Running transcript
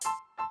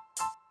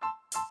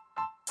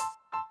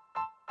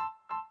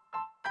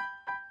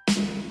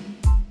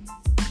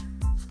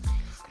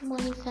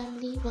morning,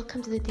 family.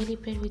 Welcome to the Daily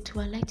Bread with Two.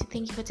 I'd like to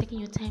thank you for taking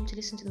your time to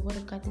listen to the Word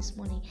of God this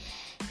morning.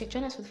 If you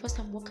join us for the first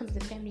time, welcome to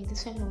the family.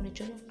 This family, I want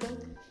to join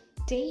growth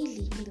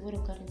daily in the Word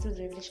of God and through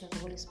the revelation of the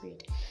Holy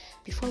Spirit.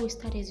 Before we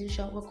start, as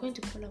usual, we're going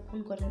to call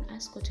upon God and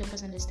ask God to help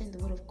us understand the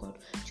Word of God,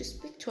 to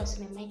speak to us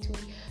in a mighty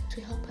way,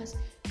 to help us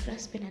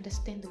grasp and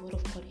understand the Word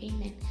of God.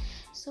 Amen.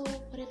 So,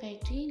 whatever I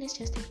do, let's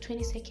just take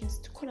 20 seconds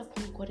to call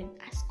upon God and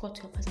ask God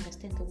to help us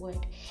understand the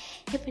Word.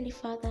 Heavenly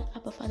Father,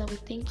 Abba Father, we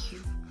thank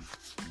you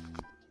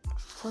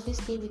for this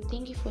day. We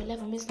thank you for your love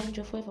and mercy and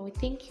joy forever. We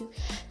thank you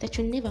that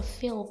you never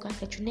fail, God,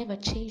 that you never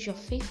change. You're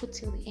faithful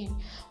till the end.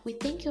 We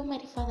thank you,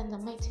 Almighty Father, in the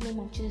mighty name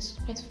of Jesus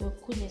Christ, for your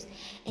goodness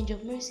and your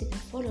mercy that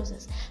follows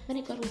us.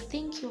 Mighty God, we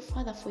thank you,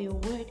 Father, for your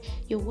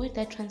word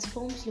that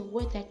transforms, your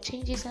word that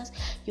changes us,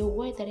 your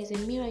word that is a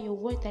mirror, your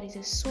word that is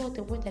a sword,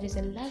 the word that is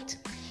a light.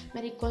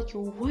 Mighty God,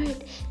 your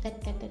word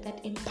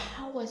that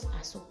empowers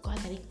us, oh God,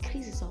 that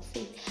increases our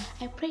faith.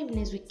 I pray even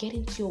as we get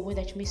into your word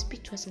that you may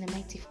speak to us in a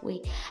mighty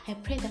way. I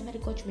pray that, mighty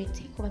God, you may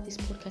take over this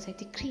podcast. I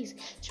decrease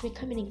that you may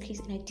come and increase,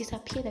 and I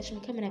disappear that you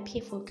may come and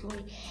appear for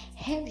glory.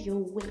 Have your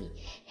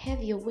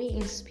way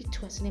and speak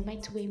to us in a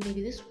mighty way. May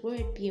this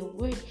word be a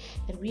word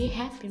that we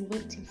have been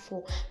waiting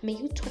for. May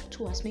you talk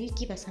to us. May you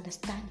give us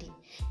understanding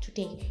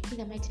today in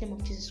the mighty name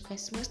of Jesus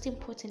Christ. Most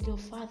importantly, oh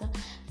Father,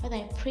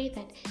 I pray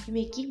that you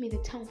may give me the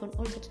tongue of an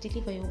altar to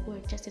deliver your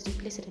word just as you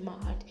place it in my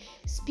heart.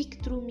 Speak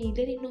through me.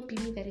 Let it not be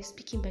me that is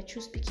speaking, but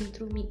you speaking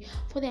through me.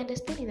 For the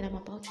understanding that I'm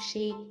about to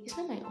share is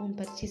not my own,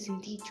 but it is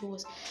indeed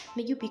yours.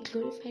 May you be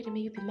glorified and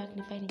may you be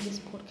magnified in this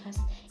podcast.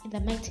 In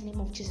the mighty name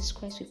of Jesus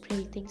Christ, we pray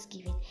with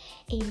thanksgiving.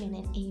 Amen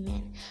and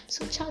amen.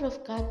 So, child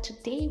of God,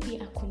 today we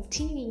are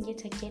continuing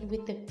yet again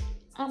with the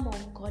armor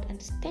of God,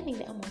 understanding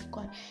the armor of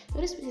God. The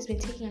Holy Spirit has been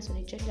taking us on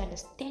a journey to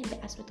understand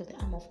the aspect of the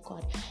armor of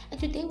God. And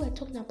today we're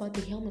talking about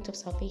the helmet of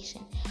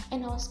salvation.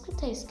 And our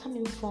scripture is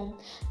coming from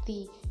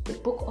the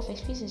book of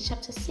Ephesians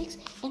chapter 6,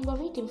 and we're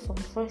reading from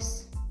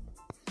verse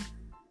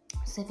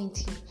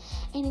 17.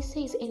 And it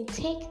says, "And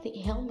take the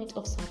helmet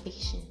of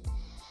salvation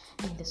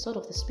and the sword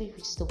of the Spirit,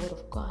 which is the word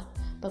of God."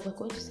 But we're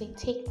going to say,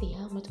 take the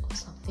helmet of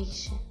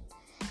salvation.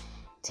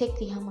 Take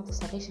the helmet of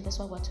salvation. That's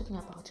what we're talking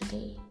about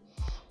today.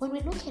 When we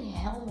look at a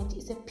helmet,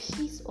 it's a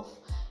piece of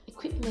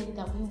equipment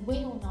that we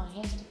wear on our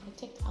heads to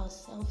protect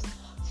ourselves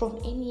from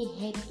any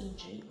head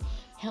injury.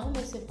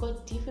 Helmets have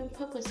got different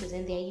purposes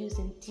and they are used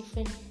in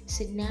different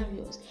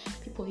scenarios.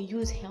 People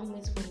use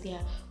helmets when they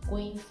are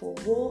going for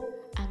war,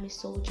 army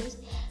soldiers,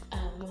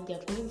 when they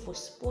are going for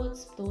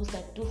sports, those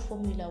that do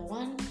Formula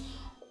 1,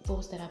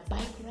 those that are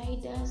bike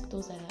riders,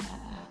 those that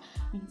are,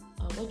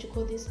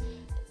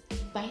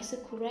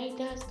 bicycle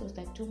riders, those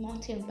that do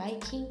mountain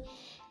biking.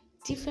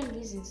 Different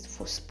reasons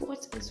for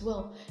sports as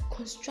well.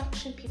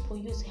 Construction people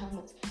use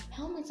helmets.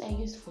 Helmets are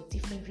used for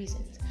different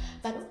reasons.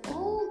 But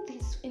all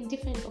these in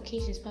different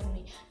occasions, but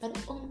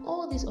on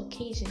all these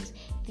occasions,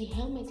 the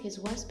helmet has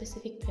one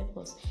specific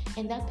purpose,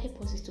 and that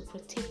purpose is to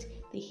protect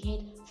the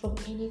head from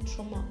any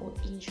trauma or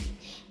injury.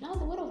 Now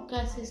the word of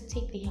God says,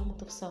 take the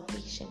helmet of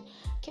salvation.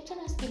 I kept on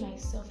asking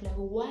myself, like,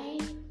 why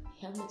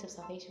helmet of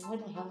salvation? Why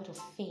not helmet of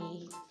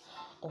faith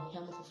or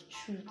helmet of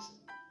truth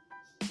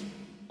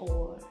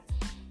or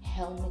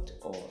helmet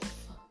of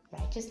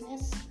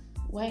righteousness?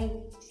 Why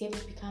did it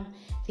have to become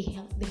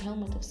the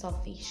helmet of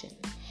salvation?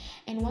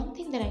 And one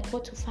thing that I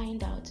got to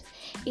find out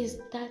is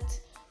that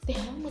the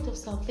helmet of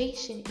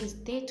salvation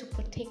is there to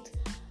protect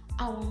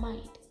our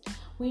mind.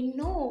 We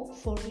know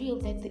for real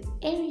that the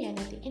area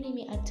that the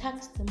enemy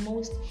attacks the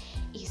most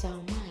is our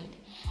mind.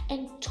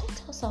 And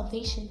total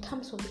salvation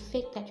comes from the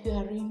fact that you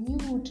are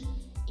renewed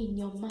in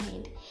your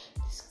mind.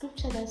 The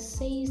scripture that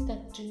says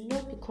that do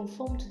not be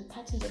conformed to the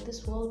patterns of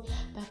this world,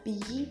 but be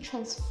ye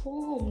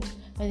transformed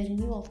by the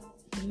renewal of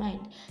the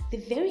mind. The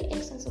very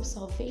essence of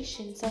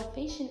salvation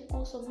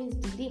also means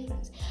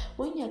deliverance.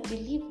 When you are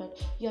delivered,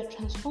 you are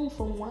transformed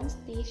from one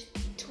stage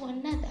to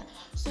another.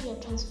 So you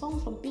are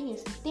transformed from being in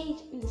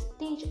the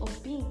stage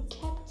of being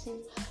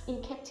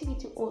in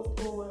captivity or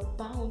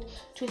bound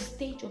to a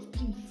stage of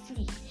being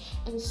free.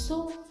 And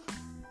so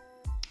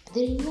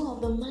the renewal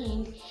of the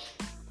mind,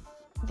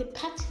 the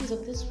patterns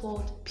of this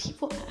world,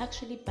 people are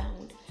actually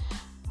bound.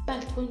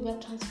 But when we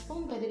are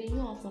transformed by the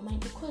renewal of the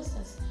mind, it causes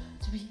us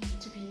to be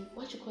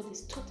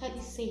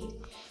totally saved.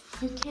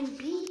 You can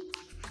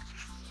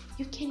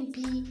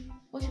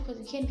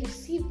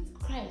receive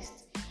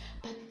Christ,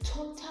 but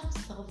total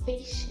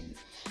salvation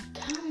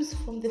comes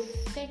from the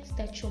fact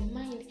that your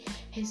mind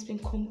has been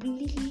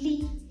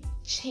completely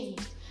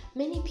changed.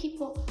 Many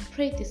people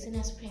pray the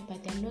sinner's prayer,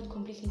 but they are not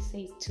completely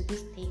saved to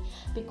this day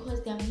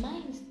because their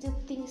mind still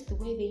thinks the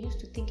way they used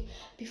to think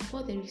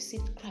before they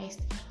received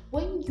Christ.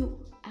 When you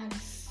are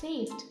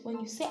saved, when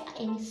you say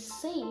I am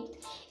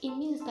saved, it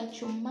means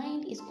that your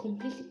mind is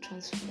completely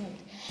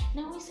transformed.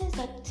 Now it says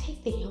that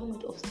take the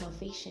helmet of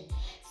salvation.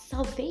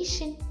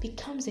 Salvation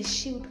becomes a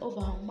shield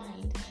over our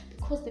mind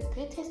because the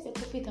greatest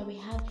battlefield that we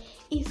have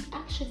is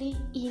actually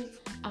in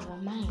our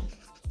mind.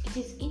 It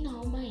is in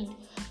our mind.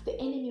 The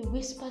enemy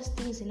whispers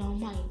things in our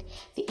mind.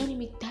 The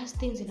enemy does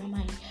things in our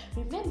mind.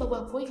 Remember,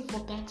 we're going for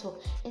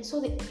battle, and so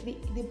the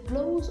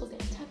blows or the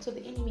attacks of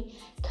the enemy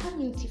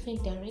come in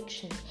different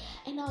directions.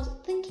 And I was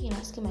thinking and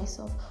asking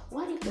myself,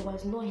 what if there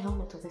was no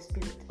helmet of the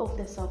spirit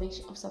of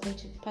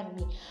salvation? Pardon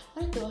me.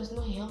 What if there was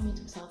no helmet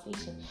of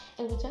salvation,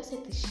 and we just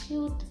had the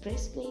shield, the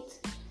breastplates,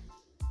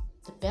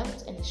 the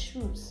belt, and the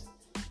shoes?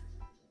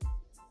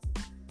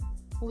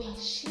 We are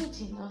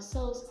shielding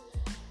ourselves,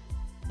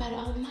 but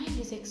our mind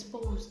is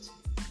exposed.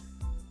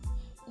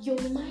 Your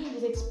mind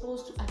is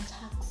exposed to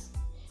attacks.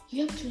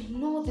 You have to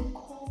know the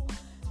core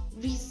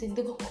reason,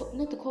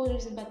 not the core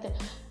reason, but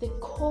the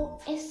core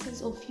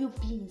essence of you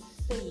being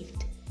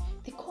saved.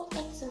 The core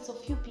essence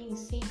of you being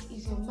saved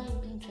is your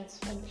mind being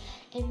transformed.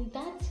 And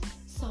that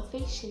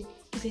salvation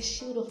is a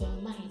shield of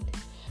your mind.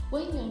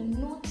 When you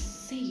are not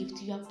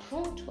saved, you are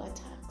prone to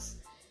attacks.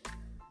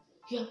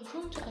 You are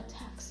prone to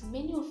attacks.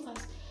 Many of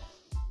us,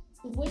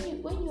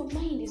 when your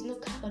mind is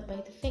not covered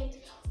by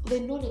the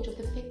knowledge of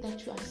the fact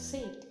that you are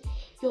saved,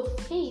 your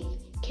faith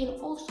can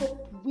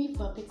also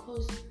waver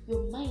because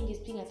your mind is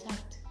being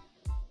attacked.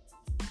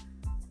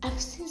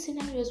 I've seen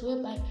scenarios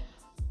whereby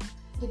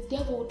the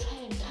devil will try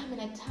and come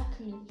and attack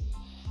me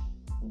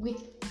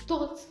with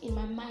thoughts in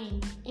my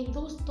mind, and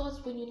those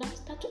thoughts, when you now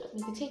start to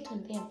meditate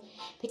on them,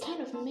 they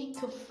kind of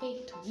make your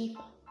faith to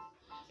waver.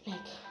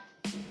 Like,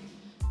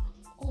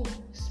 oh,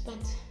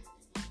 but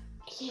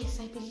yes,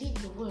 I believe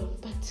the word,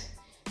 but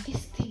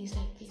this thing is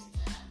like this.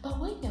 But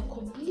when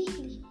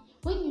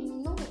you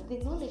know the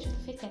knowledge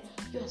of the fact that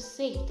you are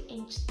saved,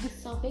 and the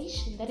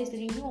salvation, that is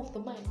the renewal of the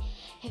mind,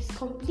 has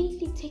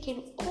completely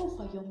taken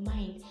over your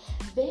mind,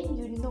 then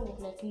you know,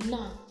 like,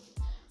 nah,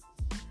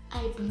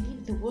 I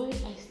believe the word,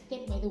 I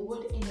stand by the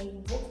word, and I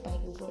walk by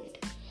the word,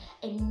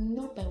 and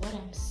not by what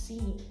I'm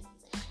seeing,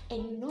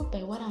 and not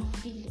by what I'm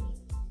feeling.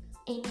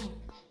 Amen.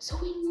 So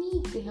we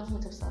need the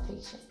helmet of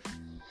salvation.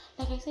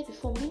 Like I said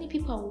before, many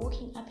people are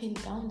walking up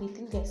and down. They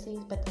think they're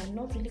saved, but they're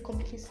not really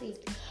completely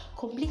saved.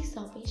 Complete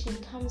salvation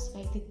comes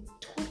by the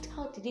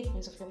total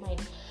deliverance of your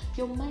mind.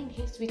 Your mind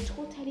has to be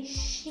totally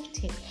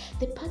shifted.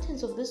 The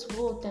patterns of this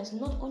world does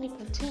not only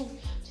pertain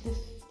to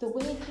the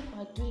way people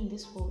are doing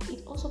this world,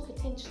 it also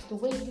pertains to the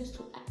way you used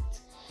to act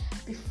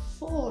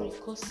before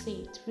it got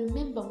saved.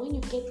 Remember, when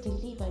you get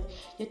delivered,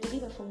 you're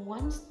delivered from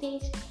one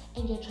stage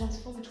and you're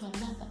transformed to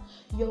another.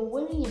 You're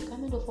wearing a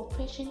garment of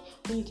oppression.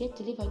 When you get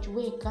delivered, you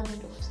wear a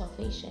garment of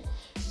salvation.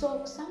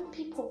 So some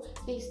people,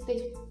 they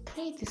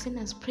pray the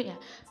sinner's prayer,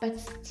 but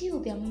still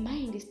their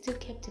mind is still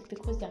captive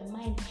because their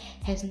mind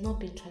has not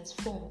been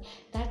transformed.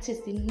 That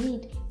is the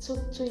need. So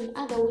in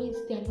other ways,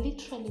 they are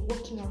literally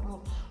walking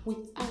around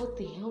without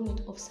the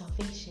helmet of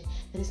salvation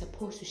that is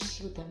supposed to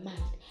shield their mind.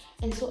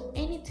 And so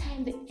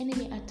anytime the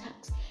enemy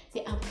attacks,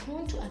 they are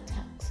prone to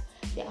attacks.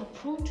 They are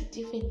prone to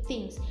different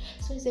things.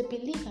 So as a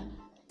believer,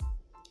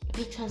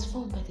 be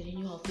transformed by the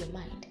renewal of your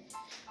mind.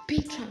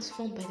 Be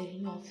transformed by the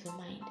renewal of your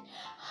mind.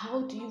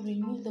 How do you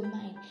renew the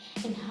mind?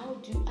 And how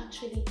do you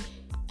actually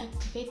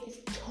activate this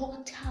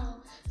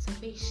total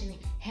salvation?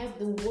 Have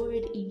the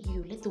word in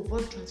you. Let the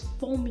word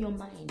transform your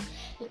mind.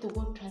 Let the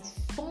word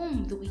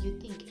transform the way you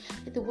think.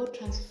 Let the word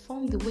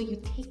transform the way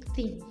you take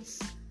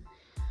things.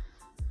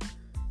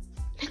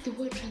 Let the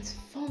word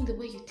transform the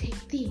way you take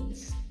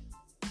things.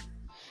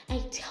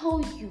 I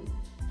tell you,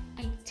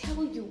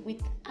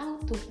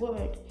 without the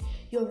word,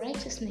 your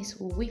righteousness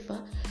will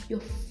waver, your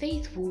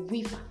faith will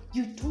waver.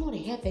 You do not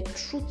have a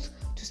truth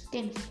to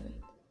stand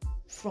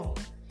from.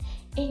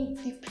 And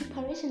the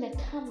preparation that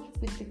comes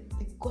with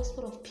the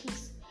gospel of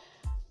peace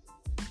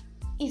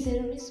is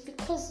a risk,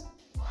 because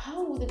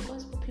how will the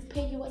gospel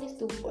prepare you? What is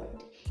the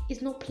word?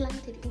 It's not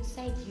planted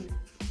inside you.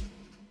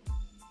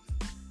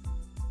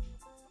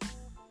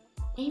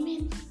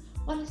 Amen.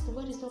 What is the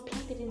word is not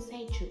planted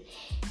inside you?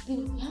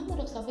 The helmet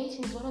of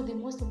salvation is one of the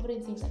most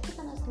important things. I keep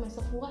on asking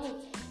myself, why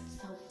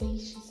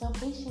salvation?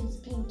 Salvation is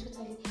being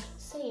totally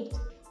saved,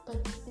 but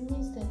it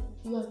means that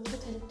you are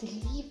totally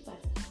delivered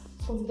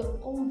from the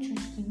old you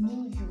to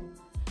new you.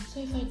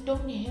 So if I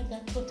don't have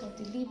that total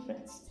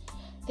deliverance,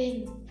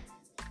 then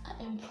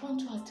I am prone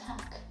to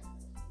attack,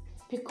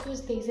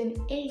 because there is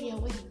an area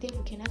where the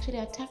devil can actually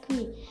attack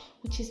me,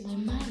 which is my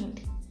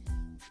mind.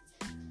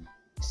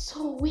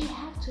 So we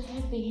have to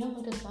have the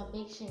helmet of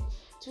salvation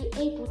to be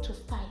able to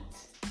fight,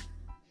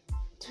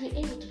 to be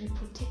able to be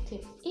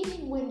protected.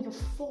 Even when you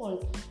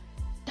fall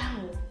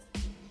down,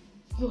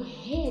 your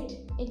head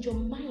and your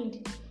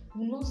mind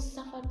will not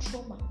suffer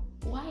trauma.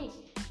 Why?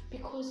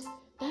 Because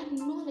that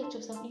knowledge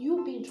of something,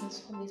 you being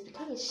transformed, has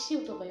become a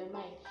shield over your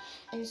mind.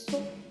 And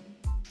so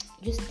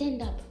you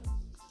stand up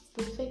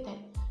with the fact that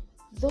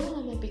though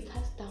I may be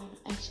cast down,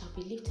 I shall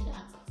be lifted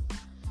up.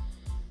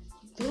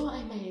 Though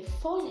I might have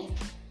fallen,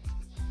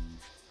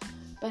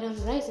 but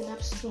I'm rising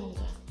up stronger,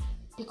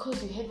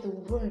 because you have the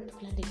word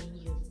planted in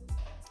you.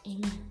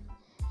 Amen.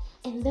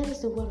 And that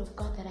is the word of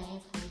God that I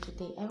have for you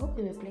today. I hope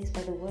you were blessed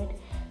by the word.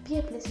 Be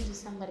a blessing to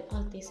somebody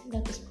out there. Send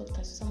out this podcast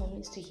to someone who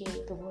needs to hear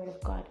the word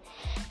of God.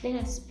 Let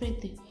us spread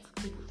the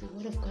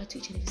word of God to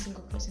each and every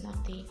single person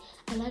out there.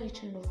 I love you,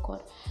 children of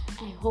God.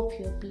 I hope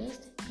you are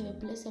blessed. Have a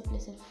blessed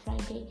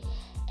Friday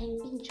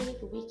and enjoy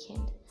the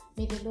weekend.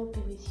 May the Lord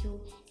be with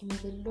you and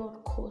may the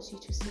Lord cause you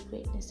to see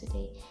greatness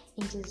today.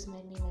 In Jesus'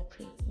 mighty name I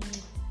pray.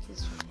 Amen. Please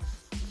join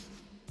us.